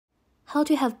How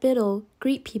to have Bittle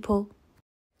greet people.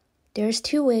 There's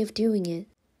two ways of doing it.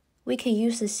 We can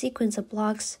use a sequence of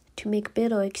blocks to make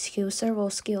Bittle execute several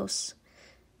skills.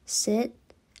 Sit,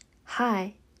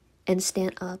 hi, and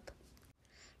stand up.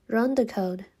 Run the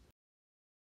code.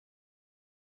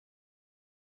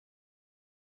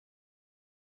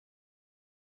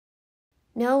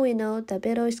 Now we know that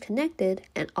Bittle is connected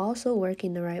and also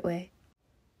working the right way.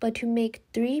 But to make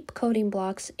 3 coding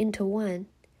blocks into one,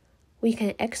 we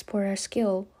can export our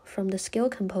skill from the skill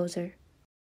composer.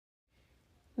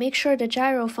 Make sure the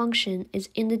gyro function is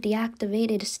in the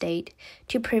deactivated state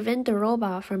to prevent the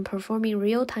robot from performing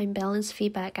real-time balance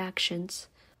feedback actions.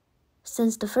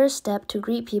 Since the first step to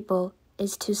greet people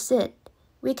is to sit,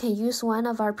 we can use one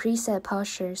of our preset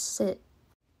postures, sit,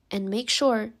 and make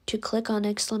sure to click on the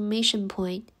exclamation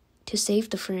point to save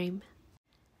the frame.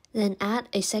 Then add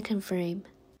a second frame.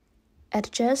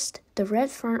 Adjust the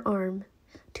red front arm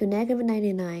to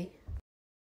 -99.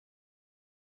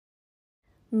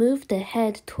 Move the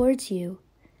head towards you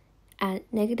at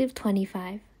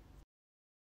 -25.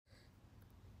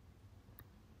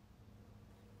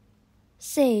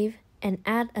 Save and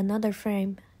add another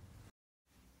frame.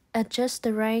 Adjust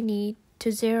the right knee to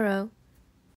 0.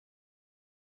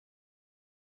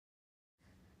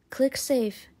 Click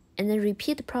Save and then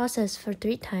repeat the process for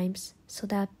 3 times so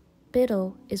that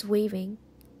Bittle is waving.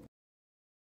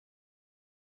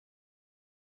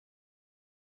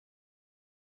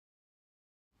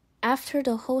 After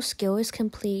the whole skill is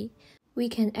complete, we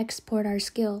can export our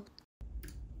skill.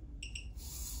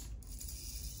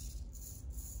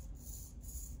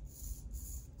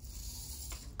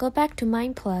 Go back to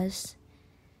Mind Plus.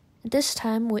 This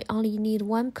time we only need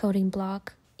 1 coding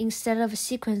block instead of a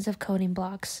sequence of coding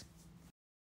blocks.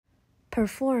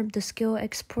 Perform the skill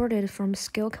exported from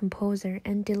Skill Composer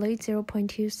and delay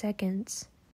 0.2 seconds.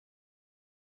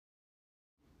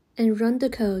 And run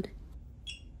the code.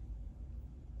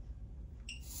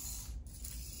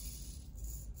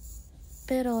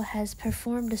 Bittle has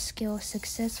performed the skill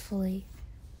successfully.